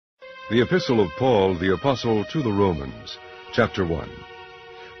The Epistle of Paul, the Apostle, to the Romans, chapter 1.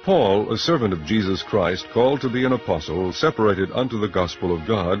 Paul, a servant of Jesus Christ, called to be an apostle, separated unto the gospel of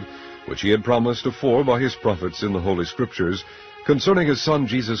God, which he had promised afore by his prophets in the Holy Scriptures, concerning his Son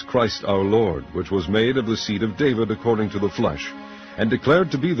Jesus Christ our Lord, which was made of the seed of David according to the flesh, and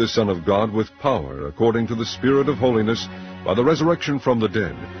declared to be the Son of God with power, according to the Spirit of holiness, by the resurrection from the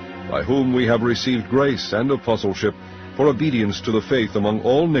dead, by whom we have received grace and apostleship, for obedience to the faith among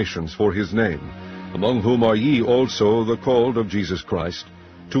all nations for his name, among whom are ye also the called of Jesus Christ,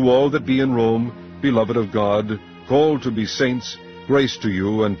 to all that be in Rome, beloved of God, called to be saints, grace to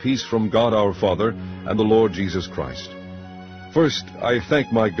you and peace from God our Father and the Lord Jesus Christ. First, I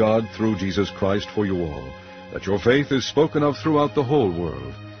thank my God through Jesus Christ for you all, that your faith is spoken of throughout the whole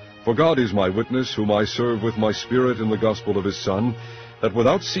world. For God is my witness, whom I serve with my spirit in the gospel of his Son, that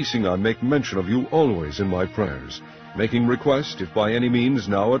without ceasing I make mention of you always in my prayers, making request, if by any means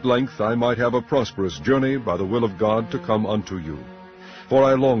now at length I might have a prosperous journey by the will of God to come unto you. For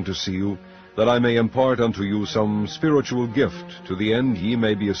I long to see you, that I may impart unto you some spiritual gift, to the end ye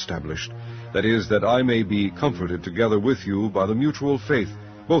may be established, that is, that I may be comforted together with you by the mutual faith,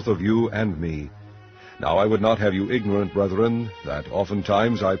 both of you and me. Now I would not have you ignorant, brethren, that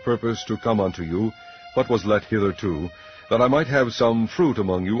oftentimes I purposed to come unto you, but was let hitherto, that I might have some fruit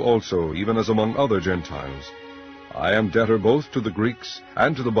among you also, even as among other Gentiles. I am debtor both to the Greeks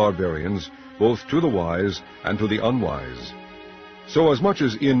and to the barbarians, both to the wise and to the unwise. So as much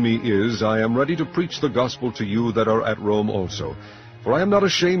as in me is, I am ready to preach the gospel to you that are at Rome also. For I am not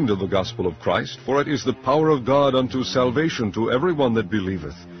ashamed of the gospel of Christ, for it is the power of God unto salvation to every one that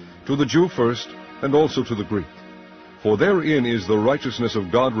believeth, to the Jew first, and also to the Greek. For therein is the righteousness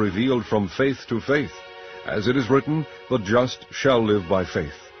of God revealed from faith to faith, as it is written, the just shall live by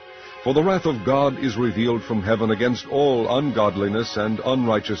faith. For the wrath of God is revealed from heaven against all ungodliness and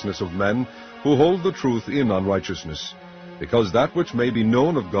unrighteousness of men, who hold the truth in unrighteousness, because that which may be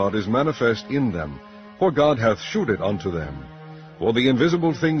known of God is manifest in them, for God hath shewed it unto them. For the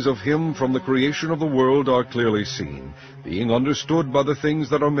invisible things of him from the creation of the world are clearly seen, being understood by the things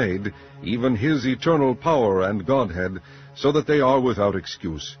that are made, even his eternal power and Godhead, so that they are without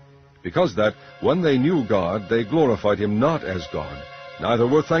excuse. Because that, when they knew God, they glorified him not as God, neither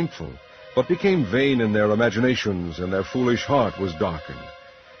were thankful, but became vain in their imaginations, and their foolish heart was darkened.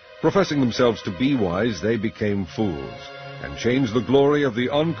 Professing themselves to be wise, they became fools, and changed the glory of the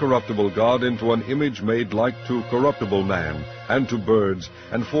uncorruptible God into an image made like to corruptible man, and to birds,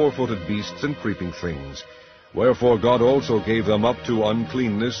 and four-footed beasts, and creeping things. Wherefore God also gave them up to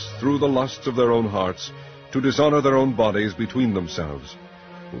uncleanness through the lusts of their own hearts, to dishonor their own bodies between themselves,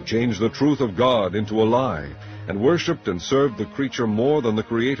 who changed the truth of God into a lie, and worshipped and served the creature more than the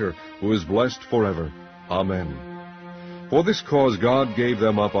Creator, who is blessed forever. Amen. For this cause God gave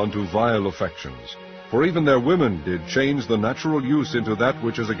them up unto vile affections. For even their women did change the natural use into that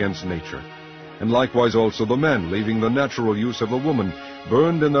which is against nature. And likewise also the men, leaving the natural use of the woman,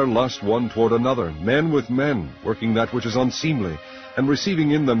 burned in their lust one toward another, men with men, working that which is unseemly, and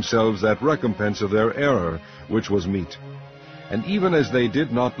receiving in themselves that recompense of their error, which was meet. And even as they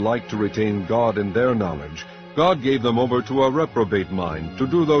did not like to retain God in their knowledge, God gave them over to a reprobate mind, to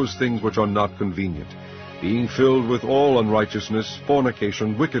do those things which are not convenient, being filled with all unrighteousness,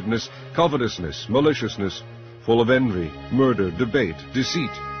 fornication, wickedness, covetousness, maliciousness, full of envy, murder, debate,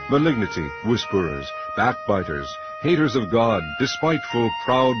 deceit, malignity, whisperers, backbiters, haters of God, despiteful,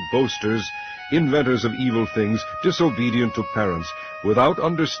 proud, boasters, inventors of evil things, disobedient to parents, without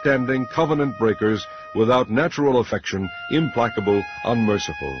understanding, covenant breakers, without natural affection, implacable,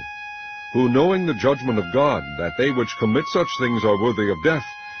 unmerciful, who, knowing the judgment of God, that they which commit such things are worthy of death,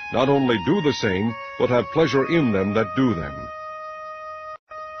 not only do the same, but have pleasure in them that do them.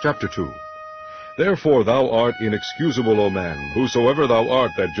 Chapter 2. Therefore thou art inexcusable, O man, whosoever thou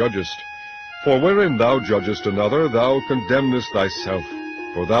art that judgest. For wherein thou judgest another, thou condemnest thyself.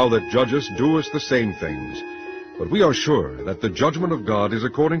 For thou that judgest doest the same things. But we are sure that the judgment of God is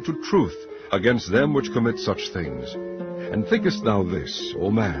according to truth against them which commit such things. And thinkest thou this, O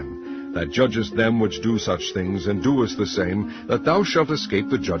man, that judgest them which do such things, and doest the same, that thou shalt escape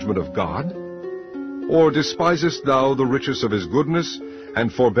the judgment of God? Or despisest thou the riches of his goodness,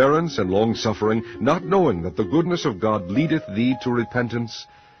 and forbearance, and longsuffering, not knowing that the goodness of God leadeth thee to repentance?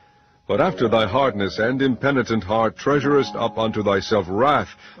 But after thy hardness and impenitent heart treasurest up unto thyself wrath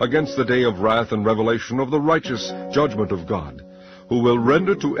against the day of wrath and revelation of the righteous judgment of God, who will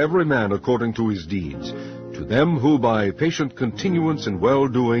render to every man according to his deeds, to them who by patient continuance in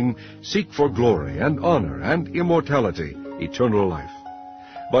well-doing seek for glory and honor and immortality, eternal life.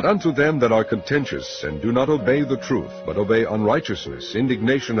 But unto them that are contentious, and do not obey the truth, but obey unrighteousness,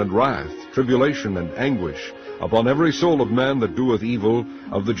 indignation and wrath, tribulation and anguish, upon every soul of man that doeth evil,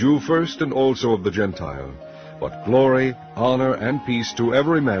 of the Jew first, and also of the Gentile. But glory, honor, and peace to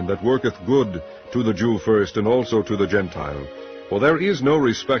every man that worketh good, to the Jew first, and also to the Gentile. For there is no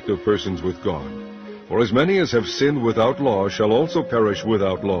respect of persons with God. For as many as have sinned without law shall also perish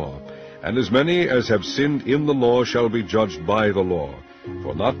without law, and as many as have sinned in the law shall be judged by the law.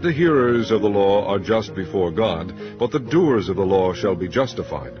 For not the hearers of the law are just before God, but the doers of the law shall be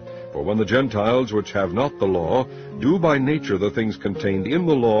justified. For when the Gentiles, which have not the law, do by nature the things contained in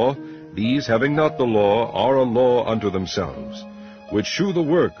the law, these, having not the law, are a law unto themselves, which shew the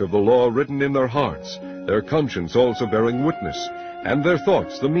work of the law written in their hearts, their conscience also bearing witness, and their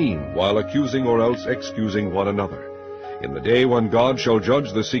thoughts the mean, while accusing or else excusing one another. In the day when God shall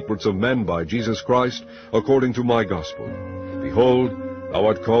judge the secrets of men by Jesus Christ, according to my gospel. Behold, thou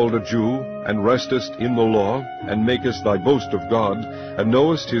art called a Jew, and restest in the law, and makest thy boast of God, and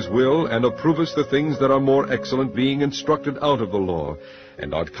knowest his will, and approvest the things that are more excellent, being instructed out of the law,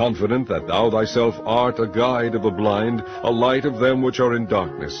 and art confident that thou thyself art a guide of the blind, a light of them which are in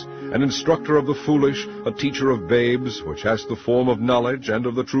darkness, an instructor of the foolish, a teacher of babes, which hast the form of knowledge and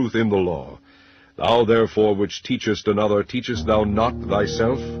of the truth in the law. Thou therefore which teachest another, teachest thou not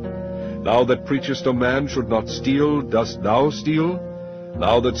thyself? Thou that preachest a man should not steal, dost thou steal?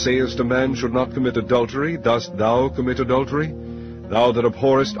 Thou that sayest a man should not commit adultery, dost thou commit adultery? Thou that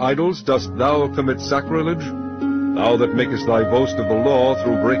abhorrest idols, dost thou commit sacrilege? Thou that makest thy boast of the law,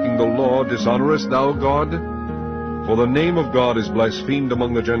 through breaking the law, dishonorest thou God? For the name of God is blasphemed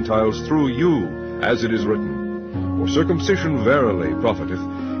among the Gentiles through you, as it is written. For circumcision verily profiteth,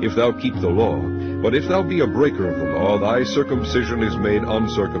 if thou keep the law. But if thou be a breaker of the law, thy circumcision is made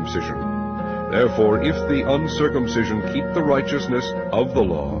uncircumcision. Therefore, if the uncircumcision keep the righteousness of the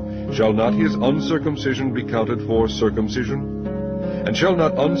law, shall not his uncircumcision be counted for circumcision? And shall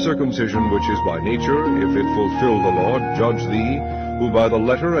not uncircumcision, which is by nature, if it fulfill the law, judge thee, who by the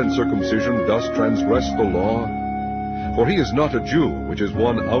letter and circumcision dost transgress the law? For he is not a Jew, which is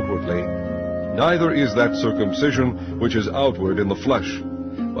one outwardly, neither is that circumcision which is outward in the flesh.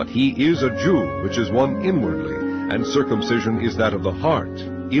 But he is a Jew, which is one inwardly, and circumcision is that of the heart,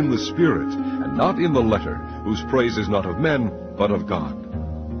 in the spirit, and not in the letter, whose praise is not of men, but of God.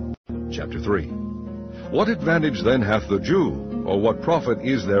 Chapter 3. What advantage then hath the Jew, or what profit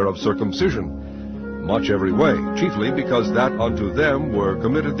is there of circumcision? Much every way, chiefly because that unto them were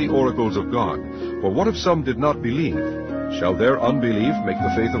committed the oracles of God. For what if some did not believe? Shall their unbelief make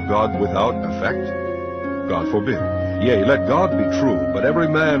the faith of God without effect? God forbid. Yea, let God be true, but every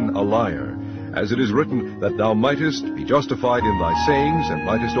man a liar. As it is written, that thou mightest be justified in thy sayings, and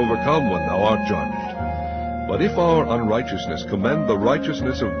mightest overcome when thou art judged. But if our unrighteousness commend the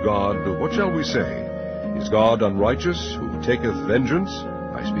righteousness of God, what shall we say? Is God unrighteous, who taketh vengeance?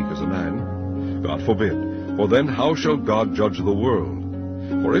 I speak as a man. God forbid. For then how shall God judge the world?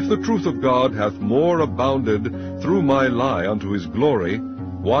 For if the truth of God hath more abounded through my lie unto his glory,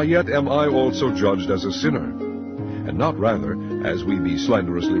 why yet am I also judged as a sinner? And not rather, as we be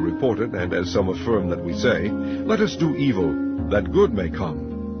slanderously reported, and as some affirm that we say, let us do evil, that good may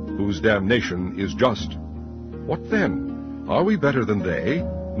come, whose damnation is just. What then? Are we better than they?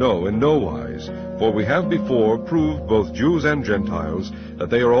 No, in no wise. For we have before proved, both Jews and Gentiles, that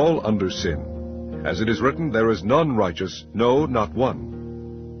they are all under sin. As it is written, there is none righteous, no, not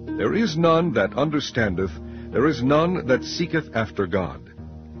one. There is none that understandeth, there is none that seeketh after God.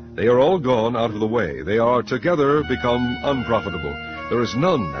 They are all gone out of the way, they are together become unprofitable. There is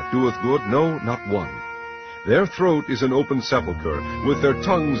none that doeth good, no, not one. Their throat is an open sepulchre, with their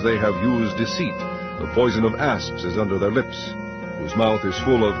tongues they have used deceit. The poison of asps is under their lips, whose mouth is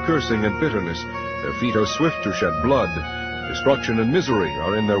full of cursing and bitterness. Their feet are swift to shed blood. Destruction and misery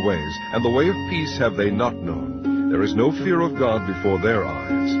are in their ways, and the way of peace have they not known. There is no fear of God before their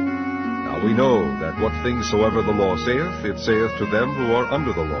eyes. Now we know that what things soever the law saith, it saith to them who are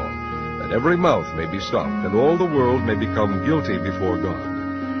under the law, that every mouth may be stopped, and all the world may become guilty before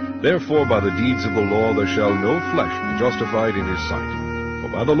God. Therefore by the deeds of the law there shall no flesh be justified in his sight,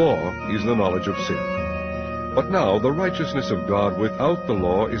 for by the law is the knowledge of sin. But now the righteousness of God without the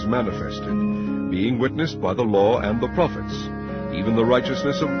law is manifested, being witnessed by the law and the prophets, even the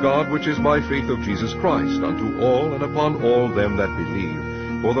righteousness of God which is by faith of Jesus Christ, unto all and upon all them that believe.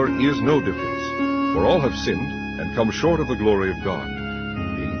 For there is no difference. For all have sinned, and come short of the glory of God,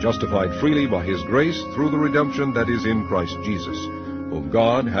 being justified freely by his grace through the redemption that is in Christ Jesus, whom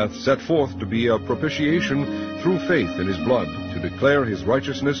God hath set forth to be a propitiation through faith in his blood, to declare his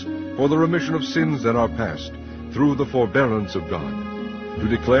righteousness for the remission of sins that are past, through the forbearance of God, to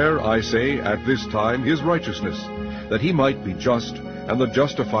declare, I say, at this time his righteousness, that he might be just, and the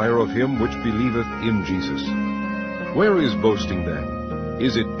justifier of him which believeth in Jesus. Where is boasting then?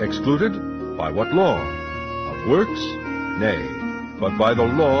 Is it excluded? By what law? Of works? Nay, but by the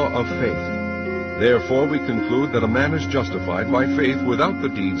law of faith. Therefore we conclude that a man is justified by faith without the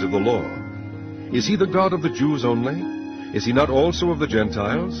deeds of the law. Is he the God of the Jews only? Is he not also of the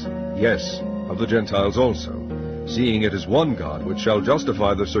Gentiles? Yes, of the Gentiles also, seeing it is one God which shall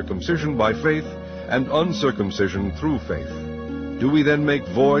justify the circumcision by faith, and uncircumcision through faith. Do we then make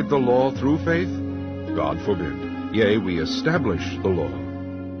void the law through faith? God forbid. Yea, we establish the law.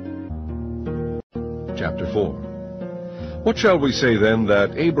 Chapter 4. What shall we say then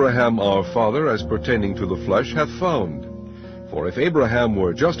that Abraham our father, as pertaining to the flesh, hath found? For if Abraham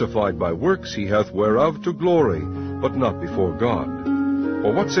were justified by works, he hath whereof to glory, but not before God.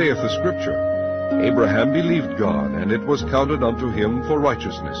 For what saith the Scripture? Abraham believed God, and it was counted unto him for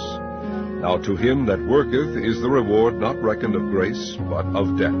righteousness. Now to him that worketh is the reward not reckoned of grace, but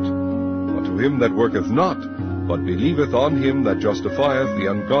of debt. But to him that worketh not, but believeth on him that justifieth the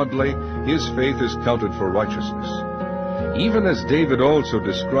ungodly, his faith is counted for righteousness. Even as David also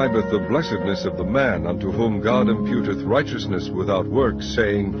describeth the blessedness of the man unto whom God imputeth righteousness without works,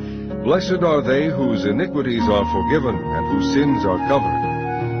 saying, Blessed are they whose iniquities are forgiven, and whose sins are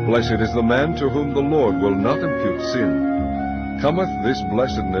covered. Blessed is the man to whom the Lord will not impute sin. Cometh this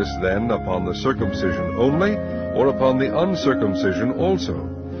blessedness then upon the circumcision only, or upon the uncircumcision also?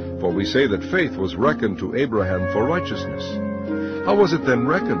 For we say that faith was reckoned to Abraham for righteousness. How was it then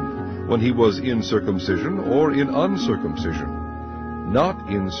reckoned? When he was in circumcision or in uncircumcision? Not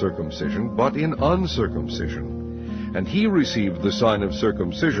in circumcision, but in uncircumcision. And he received the sign of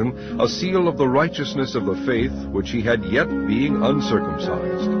circumcision, a seal of the righteousness of the faith which he had yet being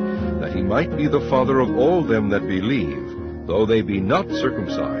uncircumcised, that he might be the father of all them that believe, though they be not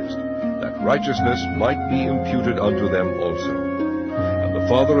circumcised, that righteousness might be imputed unto them also. And the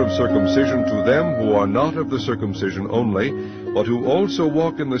father of circumcision to them who are not of the circumcision only, but who also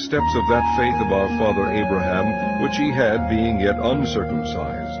walk in the steps of that faith of our father Abraham, which he had, being yet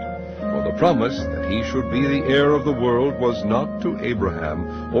uncircumcised. For the promise that he should be the heir of the world was not to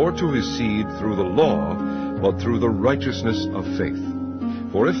Abraham, or to his seed through the law, but through the righteousness of faith.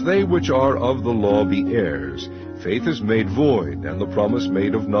 For if they which are of the law be heirs, faith is made void, and the promise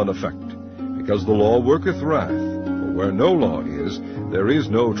made of none effect. Because the law worketh wrath, for where no law is, there is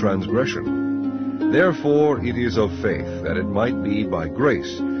no transgression. Therefore it is of faith, that it might be by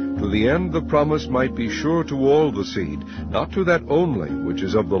grace, to the end the promise might be sure to all the seed, not to that only which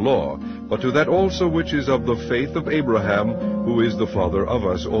is of the law, but to that also which is of the faith of Abraham, who is the father of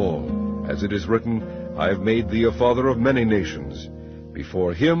us all. As it is written, I have made thee a father of many nations,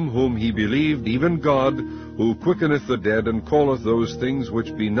 before him whom he believed, even God, who quickeneth the dead, and calleth those things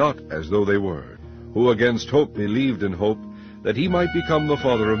which be not as though they were, who against hope believed in hope, that he might become the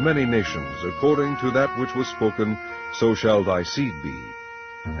father of many nations, according to that which was spoken, So shall thy seed be.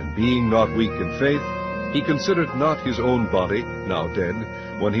 And being not weak in faith, he considered not his own body, now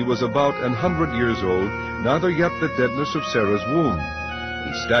dead, when he was about 100 years old, neither yet the deadness of Sarah's womb.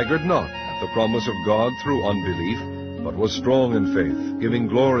 He staggered not at the promise of God through unbelief, but was strong in faith, giving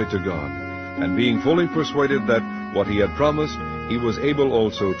glory to God, and being fully persuaded that what he had promised, he was able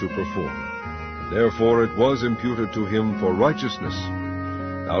also to perform. Therefore it was imputed to him for righteousness.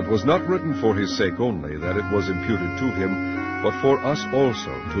 Now it was not written for his sake only that it was imputed to him, but for us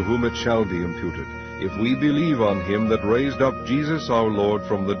also, to whom it shall be imputed, if we believe on him that raised up Jesus our Lord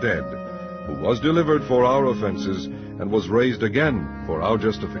from the dead, who was delivered for our offenses, and was raised again for our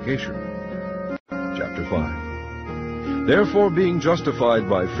justification. Chapter 5. Therefore, being justified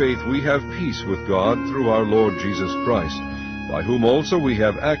by faith, we have peace with God through our Lord Jesus Christ, by whom also we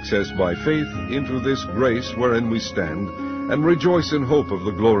have access by faith into this grace wherein we stand, and rejoice in hope of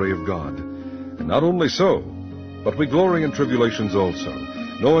the glory of God. And not only so, but we glory in tribulations also,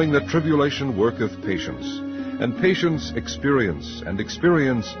 knowing that tribulation worketh patience, and patience experience, and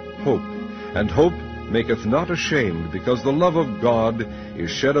experience hope. And hope maketh not ashamed, because the love of God is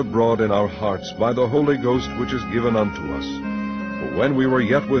shed abroad in our hearts by the Holy Ghost which is given unto us. For when we were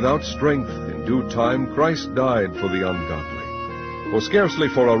yet without strength, in due time Christ died for the ungodly. For scarcely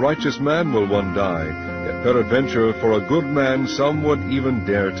for a righteous man will one die, yet peradventure for a good man some would even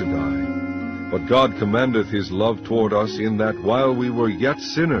dare to die. But God commandeth his love toward us, in that while we were yet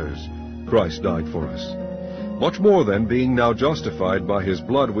sinners, Christ died for us. Much more then, being now justified by his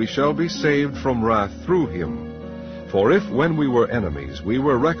blood, we shall be saved from wrath through him. For if, when we were enemies, we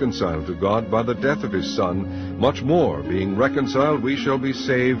were reconciled to God by the death of his Son, much more, being reconciled, we shall be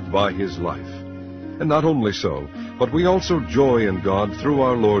saved by his life. And not only so, but we also joy in God through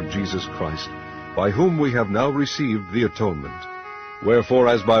our Lord Jesus Christ, by whom we have now received the atonement. Wherefore,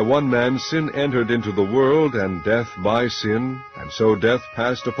 as by one man sin entered into the world, and death by sin, and so death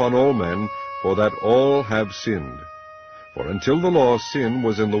passed upon all men, for that all have sinned. For until the law sin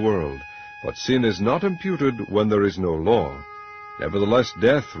was in the world, but sin is not imputed when there is no law. Nevertheless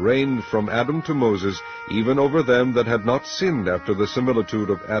death reigned from Adam to Moses, even over them that had not sinned after the similitude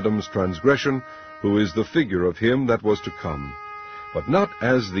of Adam's transgression, who is the figure of him that was to come. But not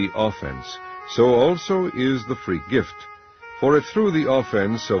as the offense, so also is the free gift. For if through the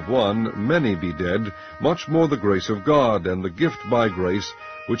offense of one many be dead, much more the grace of God, and the gift by grace,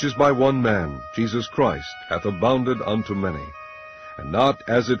 which is by one man, Jesus Christ, hath abounded unto many. And not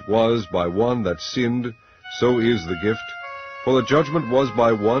as it was by one that sinned, so is the gift. For the judgment was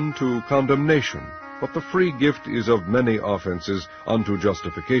by one to condemnation, but the free gift is of many offenses unto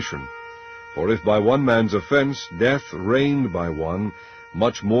justification. For if by one man's offense death reigned by one,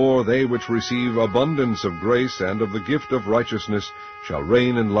 much more they which receive abundance of grace and of the gift of righteousness shall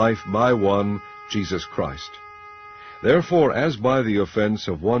reign in life by one, Jesus Christ. Therefore, as by the offense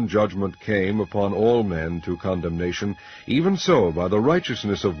of one judgment came upon all men to condemnation, even so by the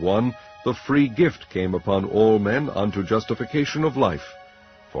righteousness of one the free gift came upon all men unto justification of life.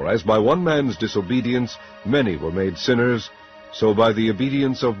 For as by one man's disobedience many were made sinners, so by the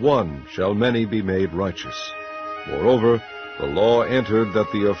obedience of one shall many be made righteous. Moreover, the law entered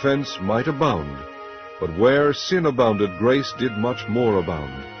that the offense might abound. But where sin abounded, grace did much more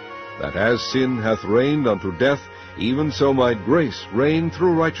abound, that as sin hath reigned unto death, even so might grace reign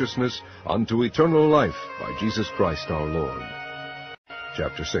through righteousness unto eternal life by Jesus Christ our Lord.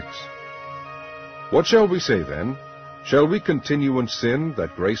 Chapter 6. What shall we say then? Shall we continue in sin,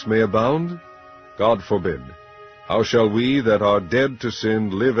 that grace may abound? God forbid. How shall we that are dead to sin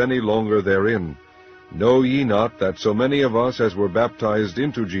live any longer therein? Know ye not that so many of us as were baptized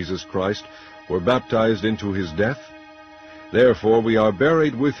into Jesus Christ were baptized into his death? Therefore we are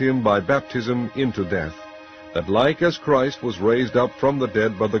buried with him by baptism into death, that like as Christ was raised up from the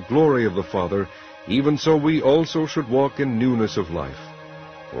dead by the glory of the Father, even so we also should walk in newness of life.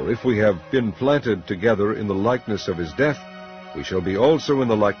 For if we have been planted together in the likeness of his death, we shall be also in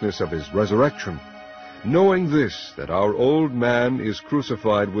the likeness of his resurrection, knowing this, that our old man is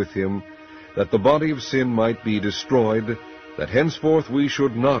crucified with him, that the body of sin might be destroyed, that henceforth we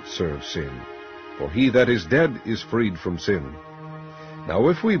should not serve sin. For he that is dead is freed from sin. Now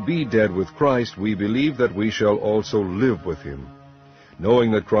if we be dead with Christ, we believe that we shall also live with him.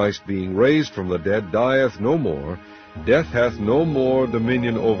 Knowing that Christ, being raised from the dead, dieth no more, death hath no more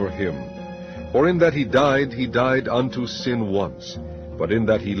dominion over him. For in that he died unto sin once, but in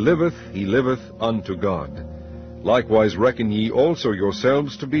that he liveth unto God. Likewise reckon ye also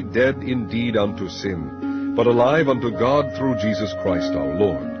yourselves to be dead indeed unto sin, but alive unto God through Jesus Christ our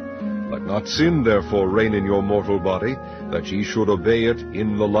Lord. Let not sin therefore reign in your mortal body, that ye should obey it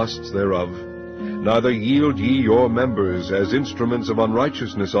in the lusts thereof. Neither yield ye your members as instruments of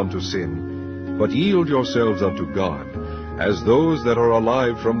unrighteousness unto sin, but yield yourselves unto God, as those that are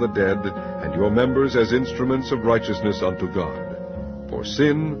alive from the dead, and your members as instruments of righteousness unto God. For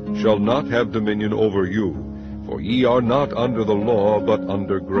sin shall not have dominion over you, for ye are not under the law, but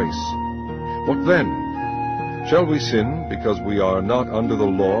under grace. What then? Shall we sin because we are not under the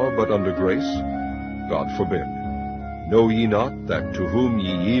law, but under grace? God forbid. Know ye not that to whom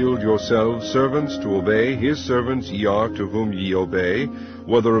ye yield yourselves servants to obey, his servants ye are to whom ye obey,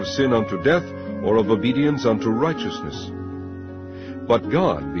 whether of sin unto death, or of obedience unto righteousness? But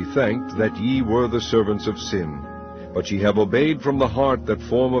God be thanked that ye were the servants of sin, but ye have obeyed from the heart that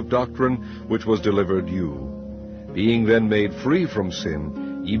form of doctrine which was delivered you. Being then made free from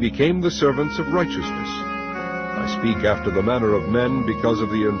sin, ye became the servants of righteousness. I speak after the manner of men because of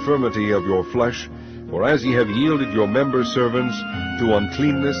the infirmity of your flesh, for as ye have yielded your members servants to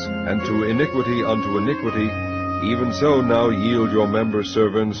uncleanness, and to iniquity unto iniquity, even so now yield your members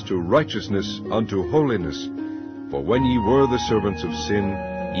servants to righteousness unto holiness. For when ye were the servants of sin,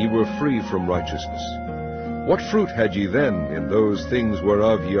 ye were free from righteousness. What fruit had ye then in those things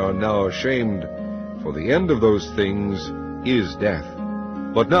whereof ye are now ashamed? For the end of those things is death.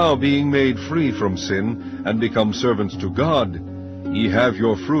 But now, being made free from sin, and become servants to God, ye have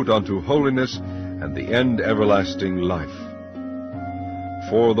your fruit unto holiness, and the end everlasting life.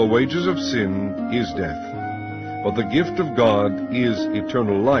 For the wages of sin is death, but the gift of God is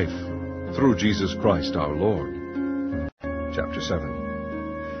eternal life, through Jesus Christ our Lord. Chapter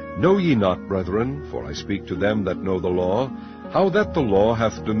 7. Know ye not, brethren, for I speak to them that know the law, how that the law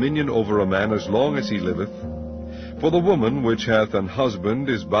hath dominion over a man as long as he liveth? For the woman which hath an husband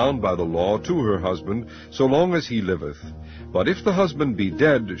is bound by the law to her husband, so long as he liveth. But if the husband be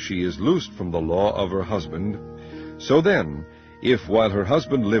dead, she is loosed from the law of her husband. So then, if while her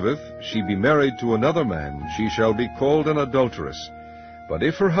husband liveth she be married to another man, she shall be called an adulteress. But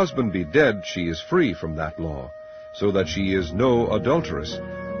if her husband be dead, she is free from that law, so that she is no adulteress,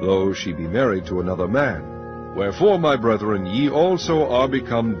 though she be married to another man. Wherefore, my brethren, ye also are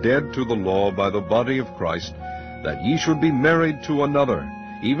become dead to the law by the body of Christ, that ye should be married to another,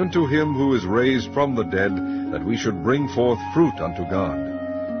 even to him who is raised from the dead, that we should bring forth fruit unto God.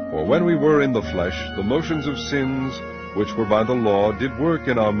 For when we were in the flesh, the motions of sins, which were by the law, did work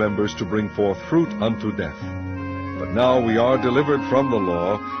in our members to bring forth fruit unto death. But now we are delivered from the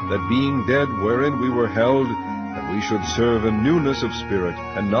law, that being dead wherein we were held, that we should serve in newness of spirit,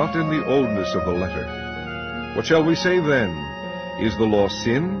 and not in the oldness of the letter. What shall we say then? Is the law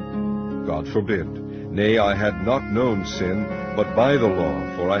sin? God forbid. Nay, I had not known sin, but by the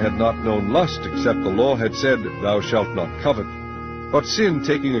law, for I had not known lust, except the law had said, Thou shalt not covet. But sin,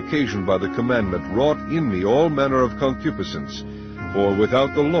 taking occasion by the commandment, wrought in me all manner of concupiscence. For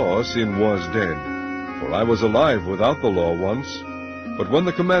without the law sin was dead. For I was alive without the law once. But when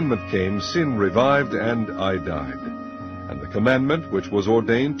the commandment came, sin revived, and I died. And the commandment which was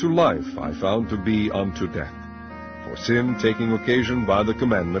ordained to life I found to be unto death. For sin, taking occasion by the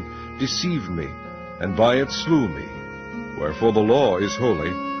commandment, deceived me, and by it slew me. Wherefore the law is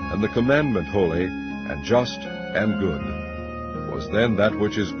holy, and the commandment holy, and just, and good. Was then that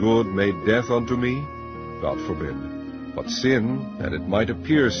which is good made death unto me? God forbid. But sin, that it might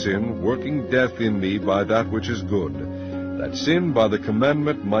appear sin, working death in me by that which is good, that sin by the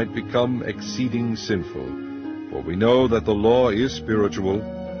commandment might become exceeding sinful. For we know that the law is spiritual,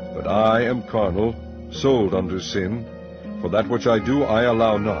 but I am carnal, sold unto sin. For that which I do I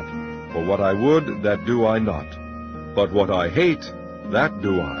allow not. For what I would, that do I not. But what I hate, that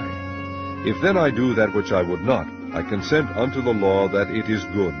do I. If then I do that which I would not, I consent unto the law that it is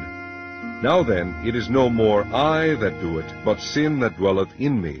good. Now then, it is no more I that do it, but sin that dwelleth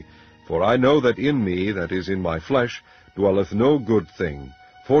in me. For I know that in me, that is in my flesh, dwelleth no good thing.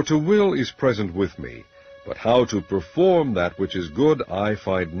 For to will is present with me, but how to perform that which is good I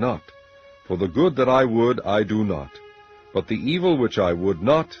find not. For the good that I would I do not, but the evil which I would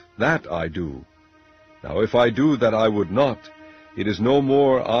not, that I do. Now if I do that I would not, it is no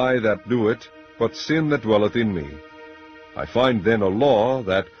more I that do it, but sin that dwelleth in me. I find then a law,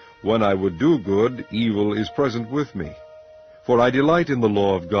 that when I would do good, evil is present with me. For I delight in the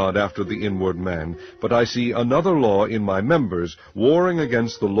law of God after the inward man, but I see another law in my members, warring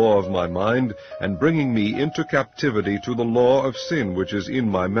against the law of my mind, and bringing me into captivity to the law of sin which is in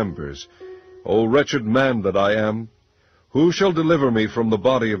my members. O wretched man that I am! Who shall deliver me from the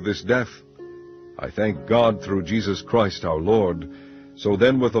body of this death? I thank God through Jesus Christ our Lord. So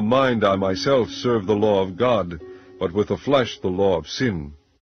then with the mind I myself serve the law of God, but with the flesh the law of sin.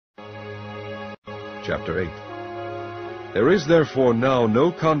 Chapter 8. There is therefore now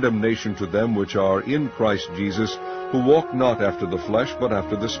no condemnation to them which are in Christ Jesus, who walk not after the flesh, but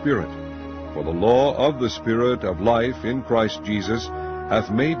after the Spirit. For the law of the Spirit of life in Christ Jesus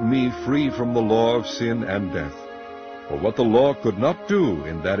hath made me free from the law of sin and death. For what the law could not do,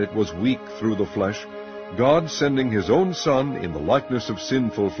 in that it was weak through the flesh, God sending his own Son in the likeness of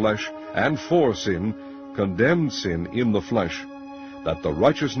sinful flesh, and for sin, condemned sin in the flesh, that the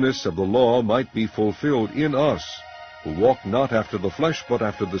righteousness of the law might be fulfilled in us, who walk not after the flesh, but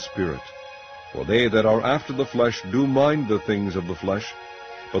after the Spirit. For they that are after the flesh do mind the things of the flesh,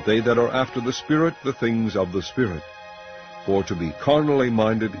 but they that are after the Spirit the things of the Spirit. For to be carnally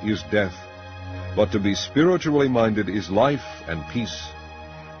minded is death, but to be spiritually minded is life and peace.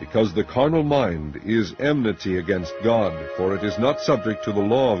 Because the carnal mind is enmity against God, for it is not subject to the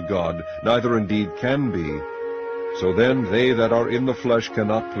law of God, neither indeed can be. So then they that are in the flesh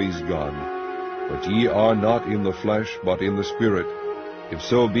cannot please God. But ye are not in the flesh, but in the Spirit, if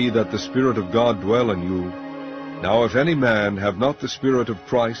so be that the Spirit of God dwell in you. Now if any man have not the Spirit of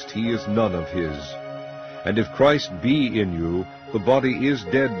Christ, he is none of his. And if Christ be in you, the body is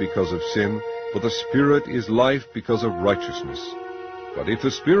dead because of sin, but the Spirit is life because of righteousness. But if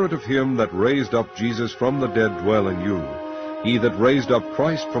the Spirit of him that raised up Jesus from the dead dwell in you, he that raised up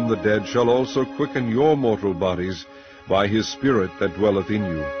Christ from the dead shall also quicken your mortal bodies by his Spirit that dwelleth in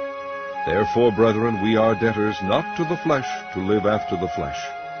you. Therefore, brethren, we are debtors not to the flesh, to live after the flesh.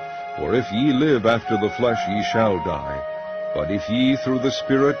 For if ye live after the flesh, ye shall die. But if ye through the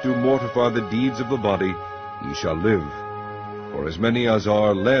Spirit do mortify the deeds of the body, ye shall live. For as many as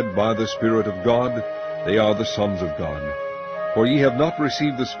are led by the Spirit of God, they are the sons of God. For ye have not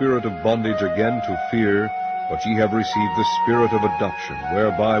received the spirit of bondage again to fear, but ye have received the Spirit of adoption,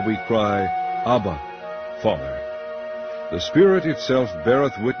 whereby we cry, Abba, Father. The Spirit itself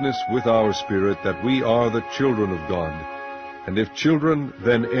beareth witness with our spirit that we are the children of God. And if children,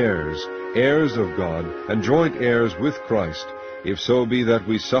 then heirs, heirs of God, and joint heirs with Christ, if so be that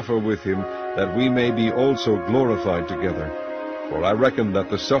we suffer with him, that we may be also glorified together. For I reckon that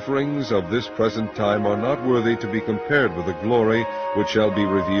the sufferings of this present time are not worthy to be compared with the glory which shall be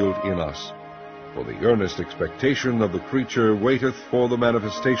revealed in us. For the earnest expectation of the creature waiteth for the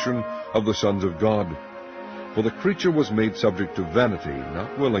manifestation of the sons of God. For the creature was made subject to vanity,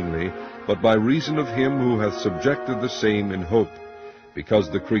 not willingly, but by reason of him who hath subjected the same in hope, because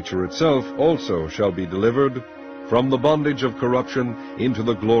the creature itself also shall be delivered from the bondage of corruption into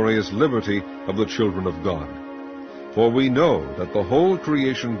the glorious liberty of the children of God. For we know that the whole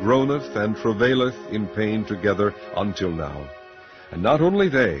creation groaneth and travaileth in pain together until now. And not only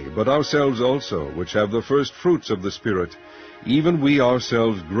they, but ourselves also, which have the first fruits of the Spirit, even we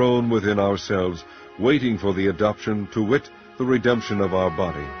ourselves groan within ourselves, waiting for the adoption, to wit, the redemption of our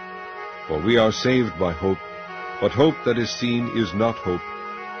body. For we are saved by hope, but hope that is seen is not hope.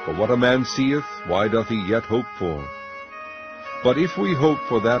 For what a man seeth, why doth he yet hope for? But if we hope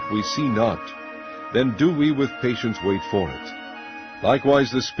for that we see not, then do we with patience wait for it.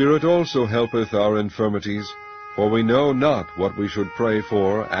 Likewise the Spirit also helpeth our infirmities, for we know not what we should pray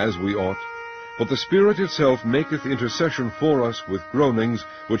for as we ought. But the Spirit itself maketh intercession for us with groanings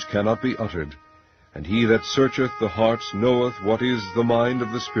which cannot be uttered. And he that searcheth the hearts knoweth what is the mind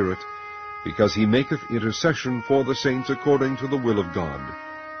of the Spirit, because he maketh intercession for the saints according to the will of God.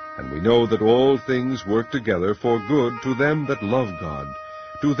 And we know that all things work together for good to them that love God,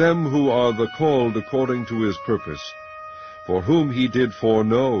 to them who are the called according to his purpose. For whom he did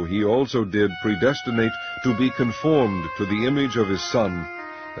foreknow, he also did predestinate to be conformed to the image of his Son,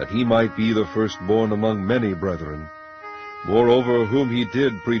 that he might be the firstborn among many brethren. Moreover, whom he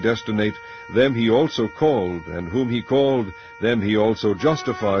did predestinate, them he also called, and whom he called, them he also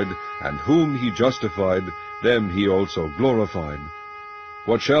justified, and whom he justified, them he also glorified.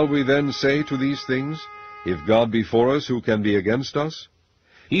 What shall we then say to these things? If God be for us, who can be against us?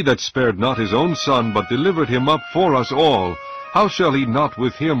 He that spared not his own Son, but delivered him up for us all, how shall he not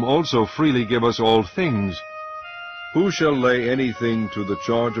with him also freely give us all things? Who shall lay anything to the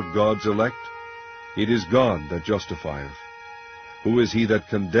charge of God's elect? It is God that justifieth. Who is he that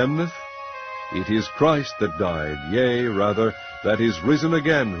condemneth? It is Christ that died, yea, rather, that is risen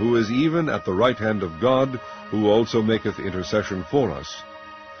again, who is even at the right hand of God, who also maketh intercession for us.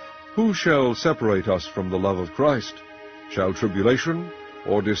 Who shall separate us from the love of Christ? Shall tribulation,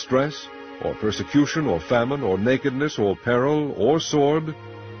 or distress, or persecution, or famine, or nakedness, or peril, or sword?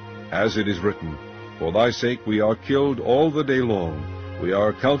 As it is written, For thy sake we are killed all the day long, we are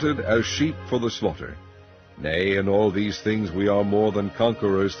accounted as sheep for the slaughter. Nay, in all these things we are more than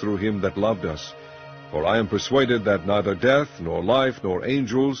conquerors through him that loved us. For I am persuaded that neither death, nor life, nor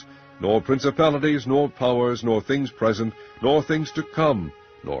angels, nor principalities, nor powers, nor things present, nor things to come,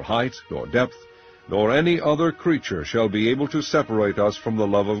 nor height, nor depth, nor any other creature shall be able to separate us from the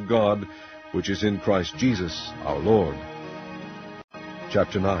love of God, which is in Christ Jesus our Lord.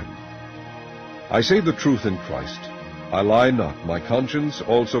 Chapter 9. I say the truth in Christ. I lie not, my conscience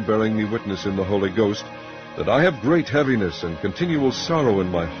also bearing me witness in the Holy Ghost, that I have great heaviness and continual sorrow in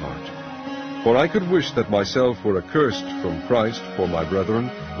my heart. For I could wish that myself were accursed from Christ for my brethren,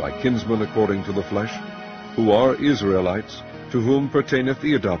 my kinsmen according to the flesh, who are Israelites, to whom pertaineth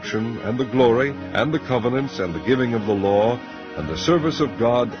the adoption, and the glory, and the covenants, and the giving of the law, and the service of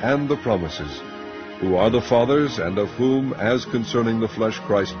God, and the promises, who are the fathers, and of whom, as concerning the flesh,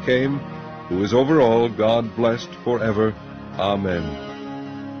 Christ came, who is over all, God blessed for ever.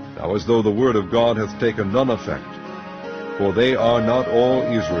 Amen. Now as though the word of God hath taken none effect. For they are not all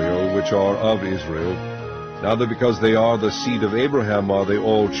Israel which are of Israel, neither because they are the seed of Abraham are they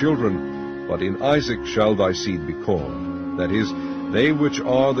all children, but in Isaac shall thy seed be called. That is, they which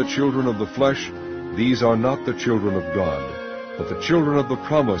are the children of the flesh, these are not the children of God, but the children of the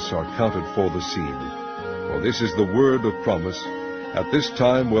promise are counted for the seed. For this is the word of promise, At this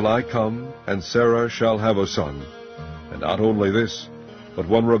time will I come, and Sarah shall have a son. And not only this, but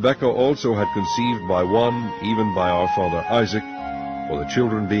when Rebekah also had conceived by one, even by our father Isaac, for the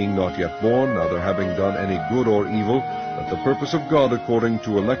children being not yet born, neither having done any good or evil, that the purpose of God according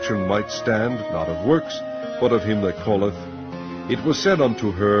to election might stand, not of works, but of him that calleth, it was said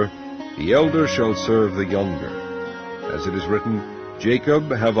unto her, The elder shall serve the younger. As it is written, Jacob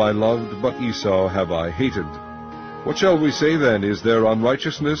have I loved, but Esau have I hated. What shall we say then? Is there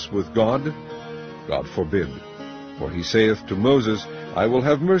unrighteousness with God? God forbid. For he saith to Moses, I will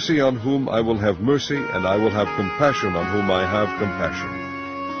have mercy on whom I will have mercy, and I will have compassion on whom I have compassion.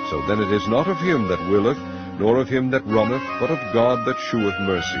 So then it is not of him that willeth, nor of him that runneth, but of God that sheweth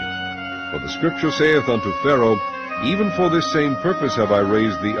mercy. For the Scripture saith unto Pharaoh, Even for this same purpose have I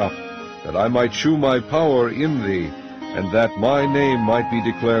raised thee up, that I might shew my power in thee, and that my name might be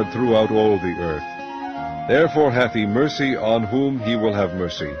declared throughout all the earth. Therefore hath he mercy on whom he will have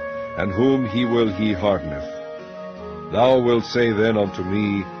mercy, and whom he will he hardeneth. Thou wilt say then unto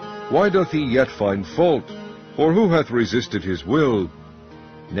me, Why doth he yet find fault? For who hath resisted his will?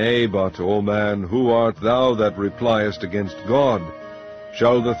 Nay, but, O man, who art thou that repliest against God?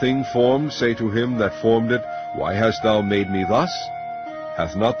 Shall the thing formed say to him that formed it, Why hast thou made me thus?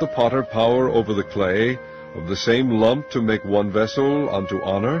 Hath not the potter power over the clay, of the same lump to make one vessel unto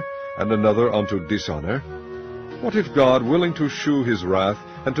honor, and another unto dishonor? What if God, willing to shew his wrath,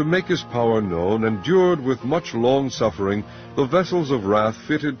 and to make his power known, endured with much long-suffering the vessels of wrath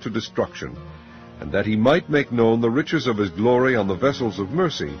fitted to destruction, and that he might make known the riches of his glory on the vessels of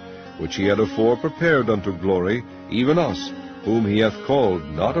mercy, which he had afore prepared unto glory, even us, whom he hath called,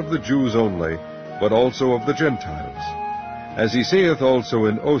 not of the Jews only, but also of the Gentiles? As he saith also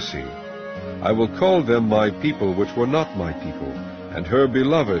in Osee, I will call them my people which were not my people, and her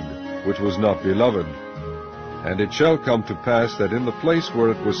beloved which was not beloved. And it shall come to pass that in the place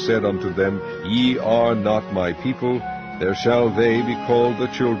where it was said unto them, Ye are not my people, there shall they be called the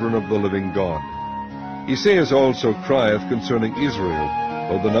children of the living God. Esaias also crieth concerning Israel,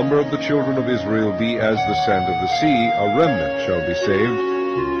 Though the number of the children of Israel be as the sand of the sea, a remnant shall be saved.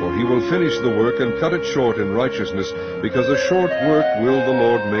 For he will finish the work and cut it short in righteousness, because a short work will the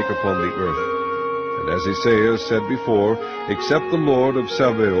Lord make upon the earth. And as Esaias said before, Except the Lord of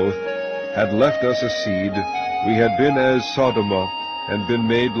Sabaoth had left us a seed, we had been as Sodoma, and been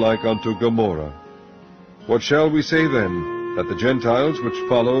made like unto Gomorrah. What shall we say then? That the Gentiles which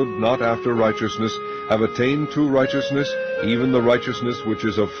followed not after righteousness have attained to righteousness, even the righteousness which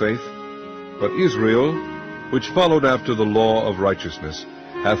is of faith? But Israel, which followed after the law of righteousness,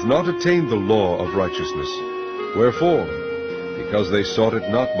 hath not attained the law of righteousness. Wherefore? Because they sought it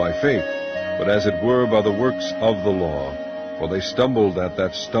not by faith, but as it were by the works of the law. For they stumbled at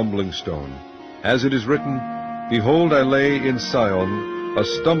that stumbling stone. As it is written, Behold, I lay in Sion a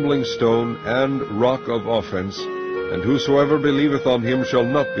stumbling stone and rock of offense, and whosoever believeth on him shall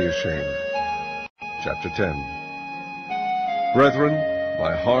not be ashamed. Chapter 10. Brethren,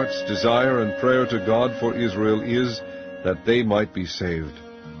 my heart's desire and prayer to God for Israel is, that they might be saved.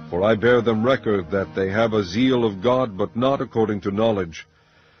 For I bear them record that they have a zeal of God, but not according to knowledge.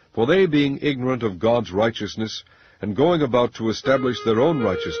 For they, being ignorant of God's righteousness, and going about to establish their own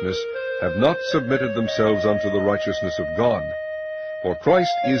righteousness, have not submitted themselves unto the righteousness of God. For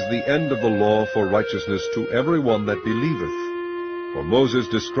Christ is the end of the law for righteousness to every one that believeth. For Moses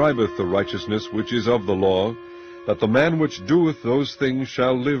describeth the righteousness which is of the law, that the man which doeth those things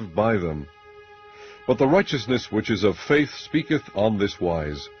shall live by them. But the righteousness which is of faith speaketh on this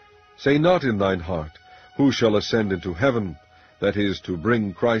wise, Say not in thine heart, Who shall ascend into heaven, that is, to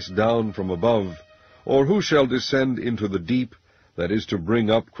bring Christ down from above, or who shall descend into the deep, that is, to bring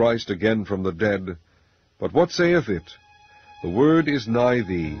up Christ again from the dead? But what saith it? The word is nigh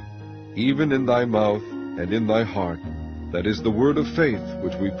thee, even in thy mouth and in thy heart, that is the word of faith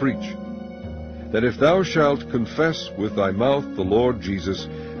which we preach. That if thou shalt confess with thy mouth the Lord Jesus,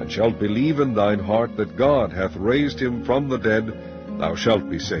 and shalt believe in thine heart that God hath raised him from the dead, thou shalt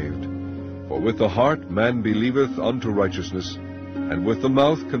be saved. For with the heart man believeth unto righteousness, and with the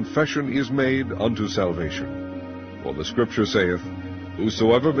mouth confession is made unto salvation. For the Scripture saith,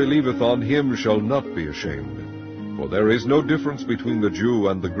 Whosoever believeth on him shall not be ashamed. For there is no difference between the Jew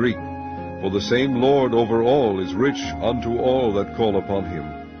and the Greek, for the same Lord over all is rich unto all that call upon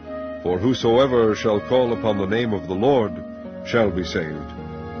him. For whosoever shall call upon the name of the Lord shall be saved.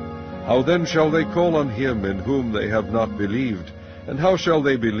 How then shall they call on him in whom they have not believed? And how shall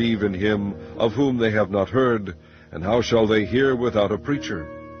they believe in him of whom they have not heard? And how shall they hear without a preacher?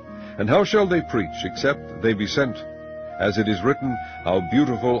 And how shall they preach, except they be sent? As it is written, How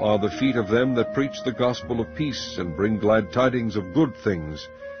beautiful are the feet of them that preach the gospel of peace, and bring glad tidings of good things.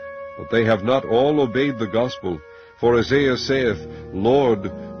 But they have not all obeyed the gospel. For Isaiah saith, Lord,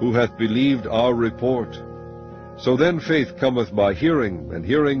 who hath believed our report? So then faith cometh by hearing, and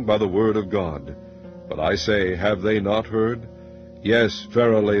hearing by the word of God. But I say, have they not heard? Yes,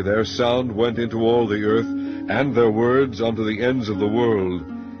 verily, their sound went into all the earth, and their words unto the ends of the world.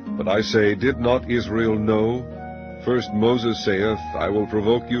 But I say, did not Israel know? First Moses saith, I will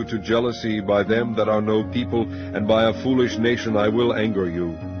provoke you to jealousy by them that are no people, and by a foolish nation I will anger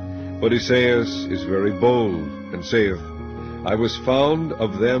you. But Esaias is very bold, and saith, I was found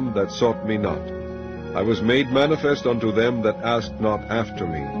of them that sought me not. I was made manifest unto them that asked not after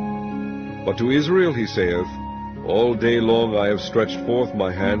me. But to Israel he saith, All day long I have stretched forth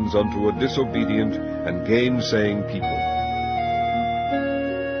my hands unto a disobedient and gainsaying people.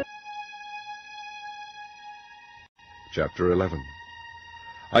 Chapter 11.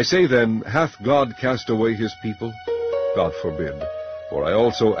 I say then, hath God cast away his people? God forbid. For I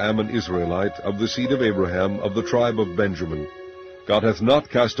also am an Israelite, of the seed of Abraham, of the tribe of Benjamin. God hath not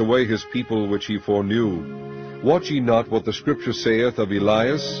cast away his people which he foreknew. Watch ye not what the Scripture saith of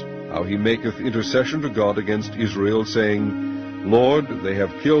Elias, how he maketh intercession to God against Israel, saying, Lord, they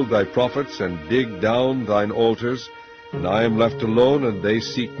have killed thy prophets, and digged down thine altars, and I am left alone, and they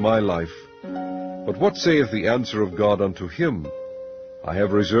seek my life. But what saith the answer of God unto him? I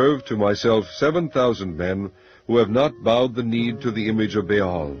have reserved to myself 7,000 men, who have not bowed the knee to the image of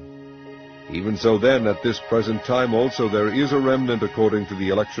Baal. Even so then, at this present time also there is a remnant according to the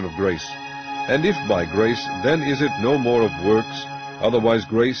election of grace. And if by grace, then is it no more of works, otherwise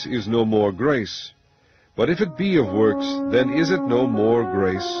grace is no more grace. But if it be of works, then is it no more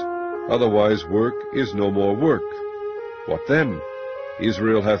grace, otherwise work is no more work. What then?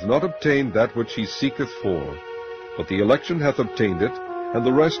 Israel hath not obtained that which he seeketh for, but the election hath obtained it, and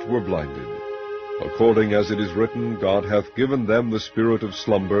the rest were blinded. According as it is written, God hath given them the spirit of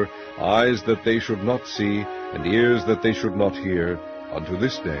slumber, eyes that they should not see, and ears that they should not hear, unto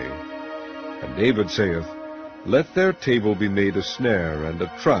this day. And David saith, Let their table be made a snare, and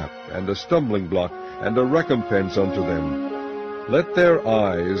a trap, and a stumbling block, and a recompense unto them. Let their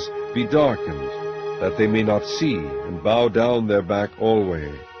eyes be darkened, that they may not see, and bow down their back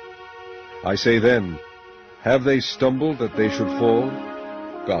alway. I say then, have they stumbled that they should fall?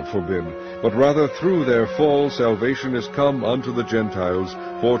 God forbid. But rather through their fall salvation is come unto the Gentiles,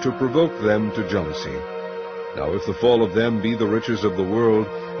 for to provoke them to jealousy. Now if the fall of them be the riches of the world,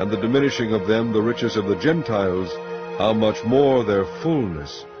 and the diminishing of them the riches of the Gentiles, how much more their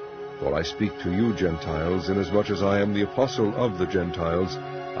fullness? For I speak to you, Gentiles, inasmuch as I am the apostle of the Gentiles,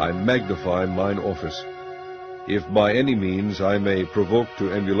 I magnify mine office. If by any means I may provoke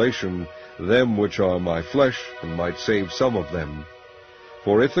to emulation them which are my flesh, and might save some of them.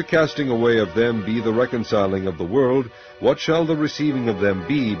 For if the casting away of them be the reconciling of the world, what shall the receiving of them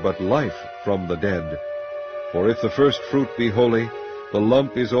be but life from the dead? For if the first fruit be holy, the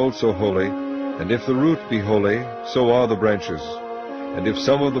lump is also holy, and if the root be holy, so are the branches. And if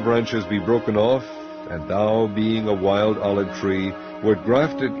some of the branches be broken off, and thou, being a wild olive tree, wert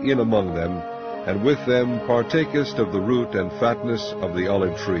grafted in among them, and with them partakest of the root and fatness of the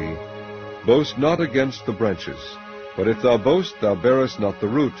olive tree, boast not against the branches. But if thou boast, thou bearest not the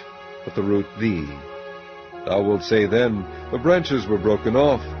root, but the root thee. Thou wilt say then, the branches were broken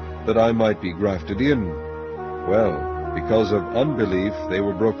off, that I might be grafted in. Well, because of unbelief they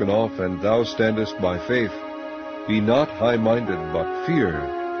were broken off, and thou standest by faith. Be not high-minded, but fear.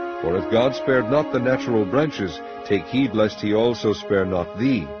 For if God spared not the natural branches, take heed lest he also spare not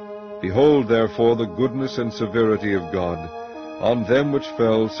thee. Behold therefore the goodness and severity of God. On them which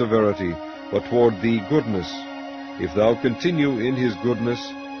fell severity, but toward thee goodness, if thou continue in his goodness,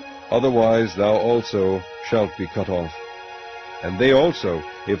 otherwise thou also shalt be cut off. And they also,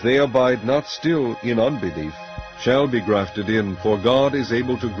 if they abide not still in unbelief, shall be grafted in, for God is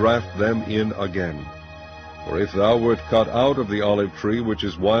able to graft them in again. For if thou wert cut out of the olive tree, which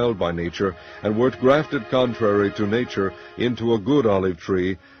is wild by nature, and wert grafted contrary to nature into a good olive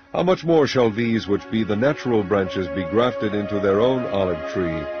tree, how much more shall these which be the natural branches be grafted into their own olive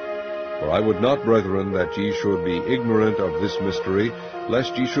tree? For I would not, brethren, that ye should be ignorant of this mystery,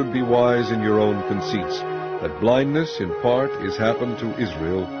 lest ye should be wise in your own conceits, that blindness in part is happened to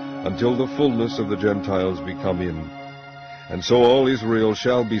Israel, until the fullness of the Gentiles be come in. And so all Israel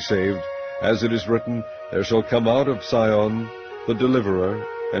shall be saved, as it is written, There shall come out of Sion the deliverer,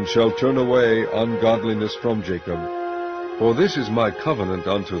 and shall turn away ungodliness from Jacob. For this is my covenant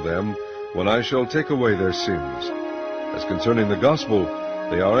unto them, when I shall take away their sins. As concerning the gospel,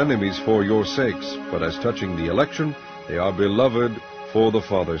 they are enemies for your sakes, but as touching the election, they are beloved for the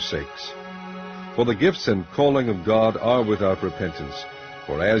Father's sakes. For the gifts and calling of God are without repentance.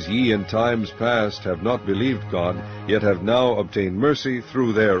 For as ye in times past have not believed God, yet have now obtained mercy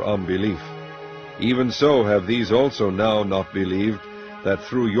through their unbelief, even so have these also now not believed, that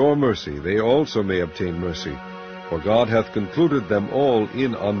through your mercy they also may obtain mercy. For God hath concluded them all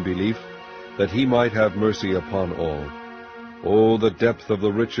in unbelief, that he might have mercy upon all. O the depth of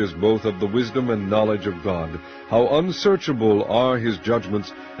the riches both of the wisdom and knowledge of God! How unsearchable are his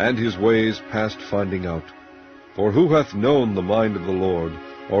judgments, and his ways past finding out! For who hath known the mind of the Lord,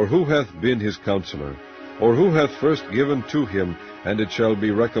 or who hath been his counselor? Or who hath first given to him, and it shall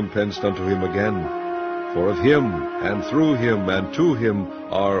be recompensed unto him again? For of him, and through him, and to him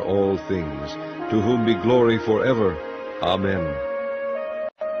are all things, to whom be glory forever. Amen.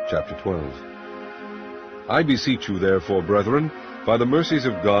 Chapter 12. I beseech you therefore, brethren, by the mercies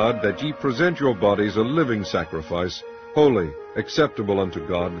of God, that ye present your bodies a living sacrifice, holy, acceptable unto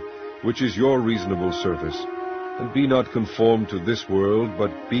God, which is your reasonable service. And be not conformed to this world,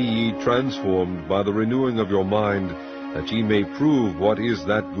 but be ye transformed by the renewing of your mind, that ye may prove what is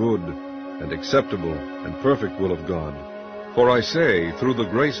that good, and acceptable, and perfect will of God. For I say, through the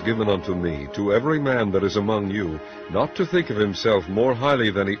grace given unto me, to every man that is among you, not to think of himself more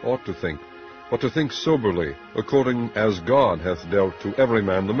highly than he ought to think, but to think soberly, according as God hath dealt to every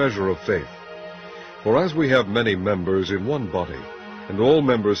man the measure of faith. For as we have many members in one body, and all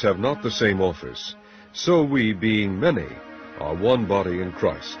members have not the same office, so we, being many, are one body in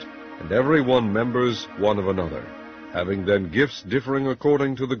Christ, and every one members one of another, having then gifts differing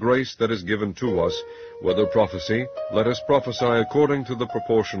according to the grace that is given to us, whether prophecy, let us prophesy according to the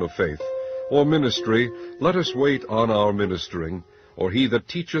proportion of faith, or ministry, let us wait on our ministering, or he that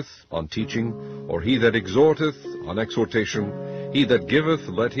teacheth, on teaching, or he that exhorteth, on exhortation, he that giveth,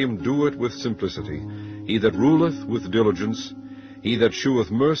 let him do it with simplicity, he that ruleth, with diligence, he that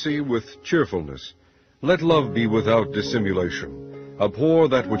sheweth mercy, with cheerfulness. Let love be without dissimulation. Abhor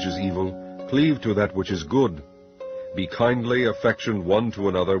that which is evil, cleave to that which is good. Be kindly affectioned one to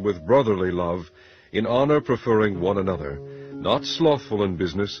another with brotherly love, in honor preferring one another, not slothful in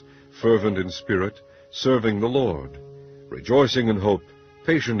business, fervent in spirit, serving the Lord, rejoicing in hope,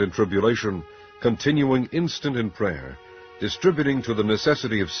 patient in tribulation, continuing instant in prayer, distributing to the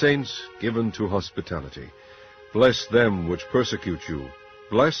necessity of saints, given to hospitality. Bless them which persecute you,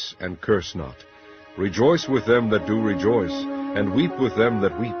 bless and curse not. Rejoice with them that do rejoice, and weep with them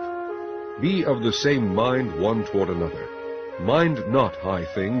that weep. Be of the same mind one toward another. Mind not high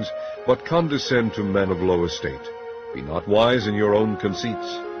things, but condescend to men of low estate. Be not wise in your own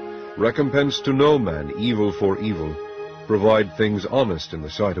conceits. Recompense to no man evil for evil. Provide things honest in the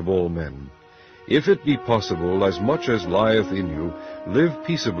sight of all men. If it be possible, as much as lieth in you, live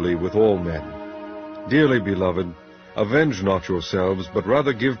peaceably with all men. Dearly beloved, avenge not yourselves, but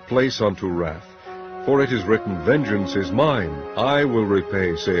rather give place unto wrath. For it is written, Vengeance is mine, I will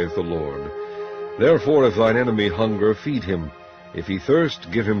repay, saith the Lord. Therefore if thine enemy hunger, feed him. If he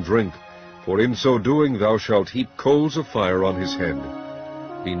thirst, give him drink. For in so doing thou shalt heap coals of fire on his head.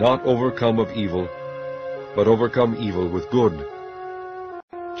 Be not overcome of evil, but overcome evil with good.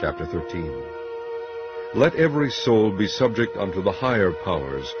 Chapter 13. Let every soul be subject unto the higher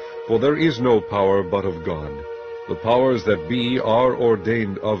powers, for there is no power but of God. The powers that be are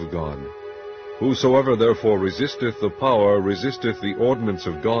ordained of God. Whosoever therefore resisteth the power resisteth the ordinance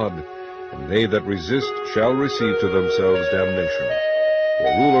of God, and they that resist shall receive to themselves damnation. For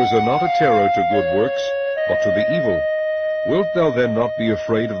rulers are not a terror to good works, but to the evil. Wilt thou then not be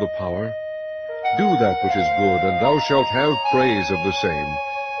afraid of the power? Do that which is good, and thou shalt have praise of the same.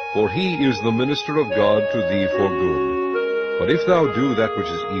 For he is the minister of God to thee for good. But if thou do that which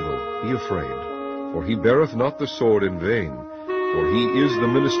is evil, be afraid, for he beareth not the sword in vain. For he is the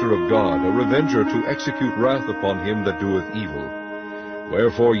minister of God, a revenger to execute wrath upon him that doeth evil.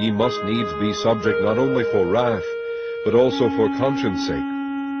 Wherefore ye must needs be subject not only for wrath, but also for conscience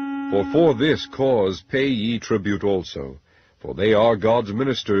sake. For this cause pay ye tribute also, for they are God's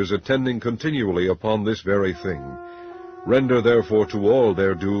ministers, attending continually upon this very thing. Render therefore to all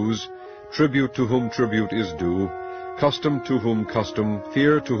their dues, tribute to whom tribute is due, custom to whom custom,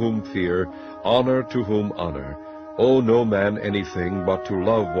 fear to whom fear, honor to whom honor. Owe no man anything but to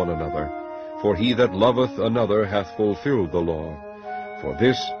love one another, for he that loveth another hath fulfilled the law. For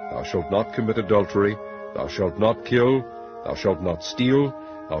this, thou shalt not commit adultery, thou shalt not kill, thou shalt not steal,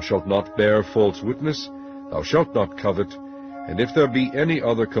 thou shalt not bear false witness, thou shalt not covet. And if there be any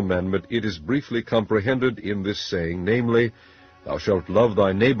other commandment, it is briefly comprehended in this saying, namely, thou shalt love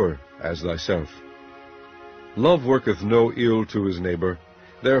thy neighbor as thyself. Love worketh no ill to his neighbor,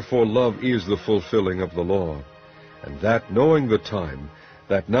 therefore love is the fulfilling of the law. And that, knowing the time,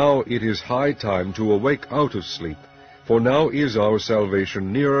 that now it is high time to awake out of sleep, for now is our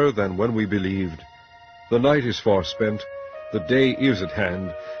salvation nearer than when we believed. The night is far spent, the day is at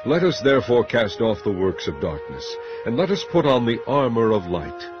hand. Let us therefore cast off the works of darkness, and let us put on the armor of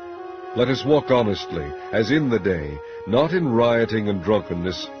light. Let us walk honestly, as in the day, not in rioting and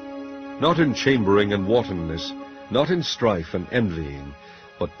drunkenness, not in chambering and wantonness, not in strife and envying,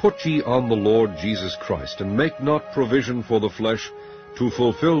 but put ye on the Lord Jesus Christ, and make not provision for the flesh to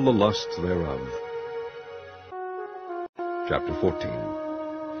fulfill the lusts thereof. Chapter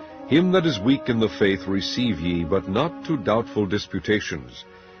 14. Him that is weak in the faith receive ye, but not to doubtful disputations.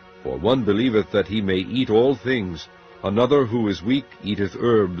 For one believeth that he may eat all things, another who is weak eateth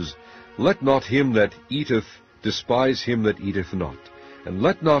herbs. Let not him that eateth despise him that eateth not, and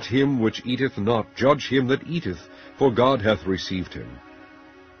let not him which eateth not judge him that eateth, for God hath received him.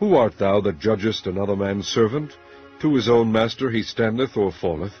 Who art thou that judgest another man's servant? To his own master he standeth or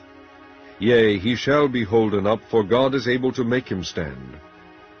falleth. Yea, he shall be holden up, for God is able to make him stand.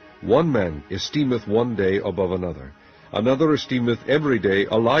 One man esteemeth one day above another, another esteemeth every day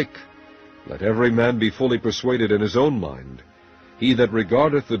alike. Let every man be fully persuaded in his own mind. He that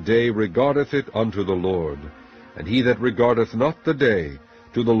regardeth the day regardeth it unto the Lord, and he that regardeth not the day,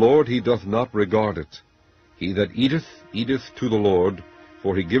 to the Lord he doth not regard it. He that eateth, eateth to the Lord,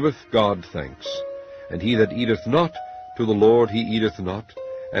 for he giveth God thanks. And he that eateth not, to the Lord he eateth not,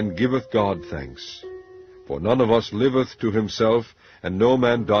 and giveth God thanks. For none of us liveth to himself, and no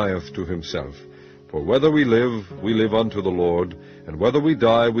man dieth to himself. For whether we live unto the Lord, and whether we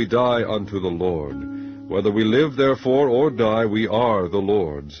die unto the Lord. Whether we live therefore or die, we are the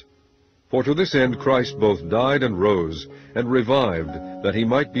Lord's. For to this end Christ both died and rose, and revived, that he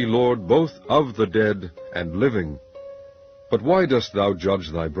might be Lord both of the dead and living. But why dost thou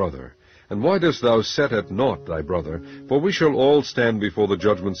judge thy brother? And why dost thou set at naught thy brother? For we shall all stand before the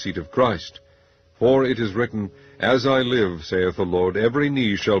judgment seat of Christ. For it is written, As I live, saith the Lord, every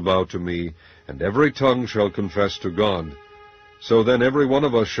knee shall bow to me, and every tongue shall confess to God. So then every one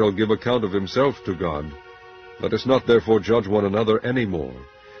of us shall give account of himself to God. Let us not therefore judge one another any more,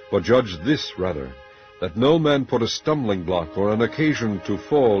 but judge this rather, that no man put a stumbling block or an occasion to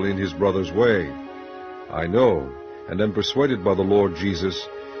fall in his brother's way. I know, and am persuaded by the Lord Jesus,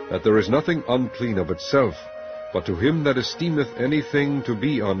 that there is nothing unclean of itself, but to him that esteemeth anything to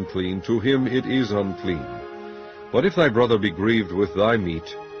be unclean, to him it is unclean. But if thy brother be grieved with thy meat,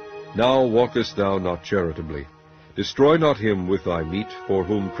 now walkest thou not charitably. Destroy not him with thy meat, for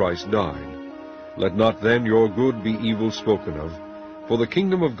whom Christ died. Let not then your good be evil spoken of. For the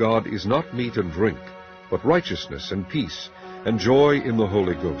kingdom of God is not meat and drink, but righteousness and peace, and joy in the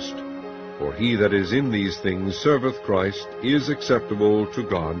Holy Ghost. For he that is in these things serveth Christ, is acceptable to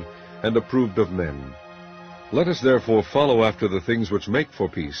God, and approved of men. Let us therefore follow after the things which make for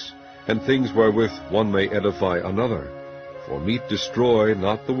peace, and things wherewith one may edify another. For meat destroy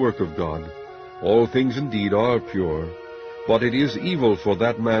not the work of God. All things indeed are pure, but it is evil for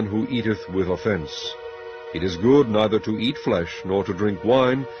that man who eateth with offense. It is good neither to eat flesh, nor to drink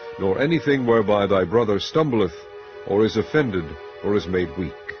wine, nor anything whereby thy brother stumbleth, or is offended, or is made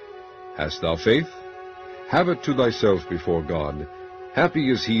weak. Hast thou faith? Have it to thyself before God. Happy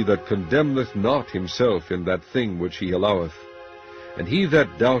is he that condemneth not himself in that thing which he alloweth. And he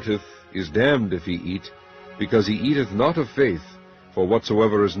that doubteth is damned if he eat, because he eateth not of faith, for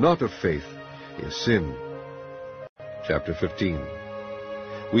whatsoever is not of faith is sin. Chapter 15.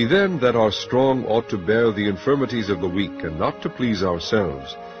 We then that are strong ought to bear the infirmities of the weak, and not to please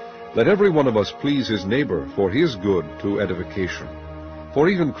ourselves. Let every one of us please his neighbor for his good to edification. For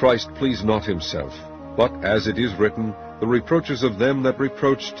even Christ pleased not himself, but, as it is written, the reproaches of them that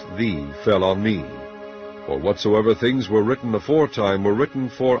reproached thee fell on me. For whatsoever things were written aforetime were written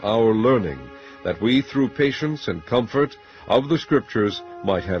for our learning, that we through patience and comfort of the Scriptures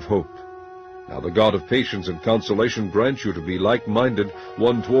might have hope. Now the God of patience and consolation grant you to be like-minded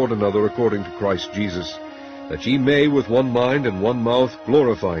one toward another according to Christ Jesus, that ye may with one mind and one mouth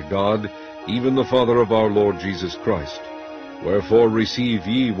glorify God, even the Father of our Lord Jesus Christ. Wherefore receive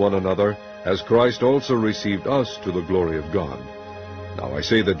ye one another, as Christ also received us to the glory of God. Now I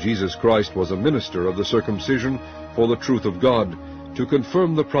say that Jesus Christ was a minister of the circumcision for the truth of God, to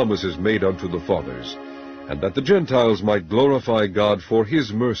confirm the promises made unto the fathers, and that the Gentiles might glorify God for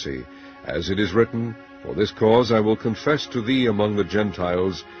his mercy, as it is written, For this cause I will confess to thee among the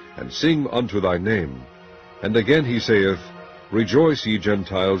Gentiles, and sing unto thy name. And again he saith, Rejoice, ye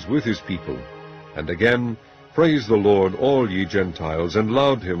Gentiles, with his people. And again, Praise the Lord, all ye Gentiles, and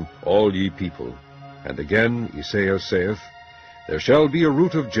laud him, all ye people. And again Esaias saith, There shall be a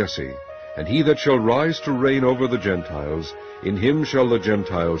root of Jesse, and he that shall rise to reign over the Gentiles, in him shall the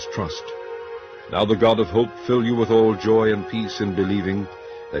Gentiles trust. Now the God of hope fill you with all joy and peace in believing,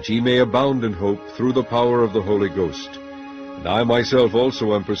 that ye may abound in hope through the power of the Holy Ghost. And I myself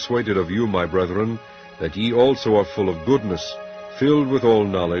also am persuaded of you, my brethren, that ye also are full of goodness, filled with all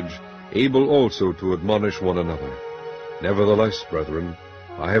knowledge, able also to admonish one another. Nevertheless, brethren,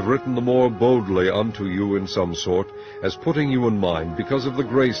 I have written the more boldly unto you in some sort, as putting you in mind, because of the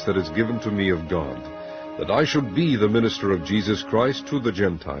grace that is given to me of God, that I should be the minister of Jesus Christ to the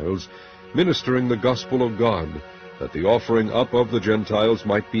Gentiles, ministering the gospel of God, that the offering up of the Gentiles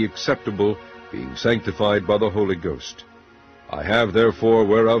might be acceptable, being sanctified by the Holy Ghost. I have therefore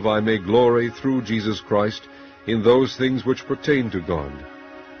whereof I may glory through Jesus Christ in those things which pertain to God.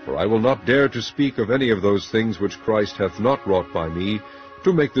 For I will not dare to speak of any of those things which Christ hath not wrought by me,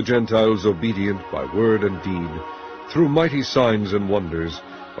 to make the Gentiles obedient by word and deed, through mighty signs and wonders,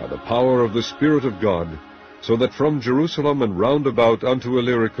 by the power of the Spirit of God, so that from Jerusalem and round about unto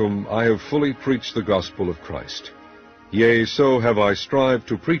Illyricum I have fully preached the gospel of Christ. Yea, so have I strived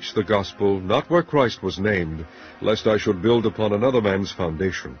to preach the gospel, not where Christ was named, lest I should build upon another man's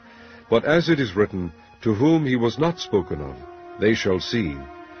foundation. But as it is written, to whom he was not spoken of, they shall see,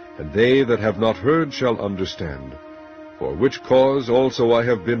 and they that have not heard shall understand. For which cause also I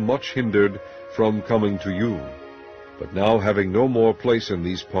have been much hindered from coming to you. But now having no more place in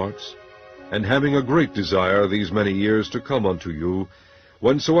these parts, and having a great desire these many years to come unto you,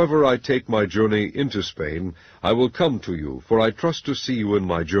 whensoever I take my journey into Spain, I will come to you, for I trust to see you in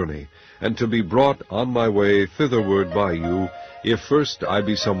my journey, and to be brought on my way thitherward by you, if first I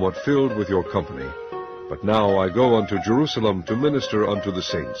be somewhat filled with your company. But now I go unto Jerusalem to minister unto the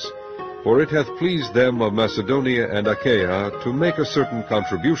saints. For it hath pleased them of Macedonia and Achaia to make a certain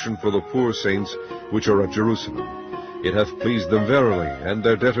contribution for the poor saints which are at Jerusalem. It hath pleased them verily, and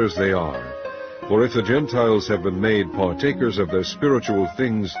their debtors they are. For if the Gentiles have been made partakers of their spiritual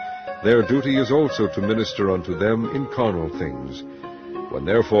things, their duty is also to minister unto them in carnal things. When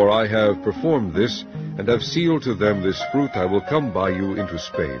therefore I have performed this, and have sealed to them this fruit, I will come by you into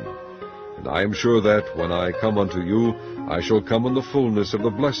Spain. And I am sure that, when I come unto you, I shall come in the fullness of the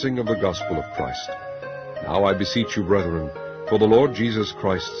blessing of the gospel of Christ. Now I beseech you, brethren, for the Lord Jesus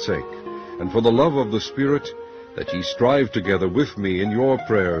Christ's sake, and for the love of the Spirit, that ye strive together with me in your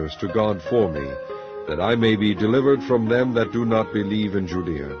prayers to God for me, that I may be delivered from them that do not believe in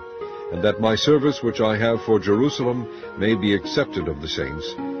Judea, and that my service which I have for Jerusalem may be accepted of the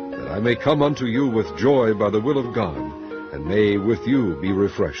saints, that I may come unto you with joy by the will of God, and may with you be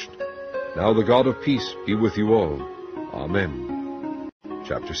refreshed. Now the God of peace be with you all. Amen.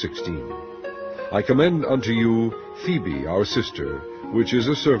 Chapter 16. I commend unto you Phoebe, our sister, which is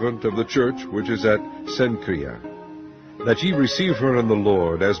a servant of the church which is at Cenchrea, that ye receive her in the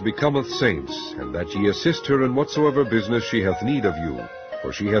Lord as becometh saints, and that ye assist her in whatsoever business she hath need of you,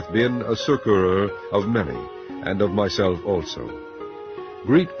 for she hath been a succourer of many, and of myself also.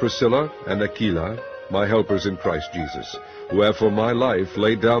 Greet Priscilla and Aquila, my helpers in Christ Jesus, who have for my life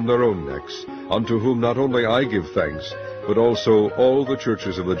laid down their own necks, unto whom not only I give thanks, but also all the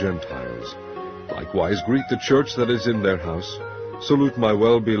churches of the Gentiles. Likewise greet the church that is in their house. Salute my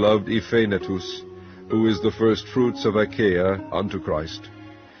well-beloved Ephanetus, who is the first fruits of Achaia unto Christ.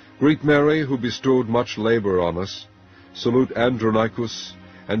 Greet Mary, who bestowed much labor on us. Salute Andronicus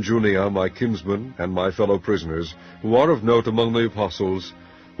and Junia, my kinsmen and my fellow prisoners, who are of note among the apostles,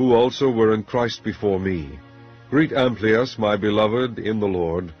 who also were in Christ before me. Greet Amplias, my beloved in the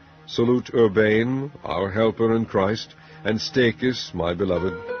Lord. Salute Urbane, our helper in Christ, and Stachys, my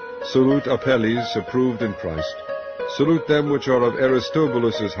beloved. Salute Apelles, approved in Christ. Salute them which are of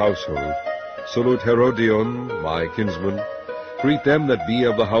Aristobulus' household. Salute Herodion, my kinsman. Greet them that be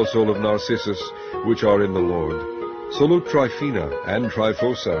of the household of Narcissus, which are in the Lord. Salute Tryphena and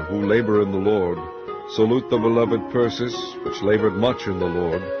Tryphosa, who labor in the Lord. Salute the beloved Persis, which labored much in the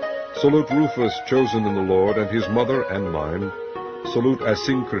Lord. Salute Rufus, chosen in the Lord, and his mother and mine. Salute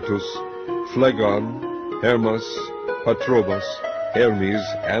Asyncritus, Phlegon, Hermas, Patrobas, Hermes,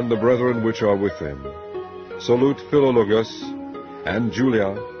 and the brethren which are with them. Salute Philologus, and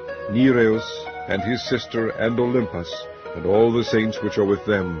Julia, Nereus, and his sister, and Olympus, and all the saints which are with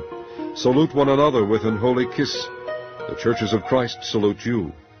them. Salute one another with an holy kiss. The churches of Christ salute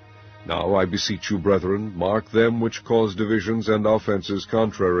you. Now I beseech you, brethren, mark them which cause divisions and offenses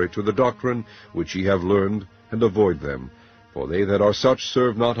contrary to the doctrine which ye have learned, and avoid them. For they that are such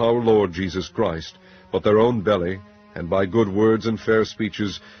serve not our Lord Jesus Christ, but their own belly, and by good words and fair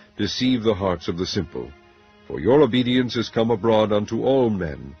speeches deceive the hearts of the simple. For your obedience is come abroad unto all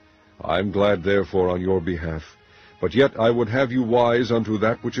men. I am glad therefore on your behalf. But yet I would have you wise unto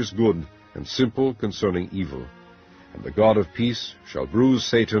that which is good, and simple concerning evil. And the God of peace shall bruise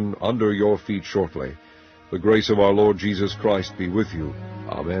Satan under your feet shortly. The grace of our Lord Jesus Christ be with you.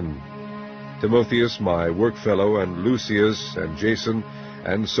 Amen. Timotheus, my workfellow, and Lucius, and Jason,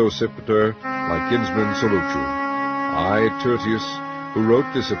 and Sosipater, my kinsmen, salute you. I, Tertius, who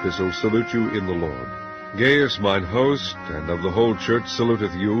wrote this epistle, salute you in the Lord. Gaius, mine host, and of the whole church,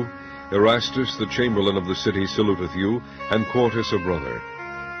 saluteth you. Erastus, the chamberlain of the city, saluteth you, and Quartus, a brother.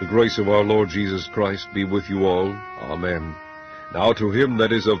 The grace of our Lord Jesus Christ be with you all. Amen. Now to him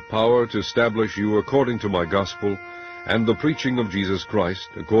that is of power to establish you according to my gospel, and the preaching of Jesus Christ,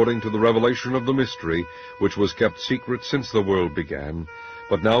 according to the revelation of the mystery, which was kept secret since the world began,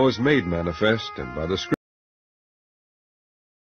 but now is made manifest, and by the Scripture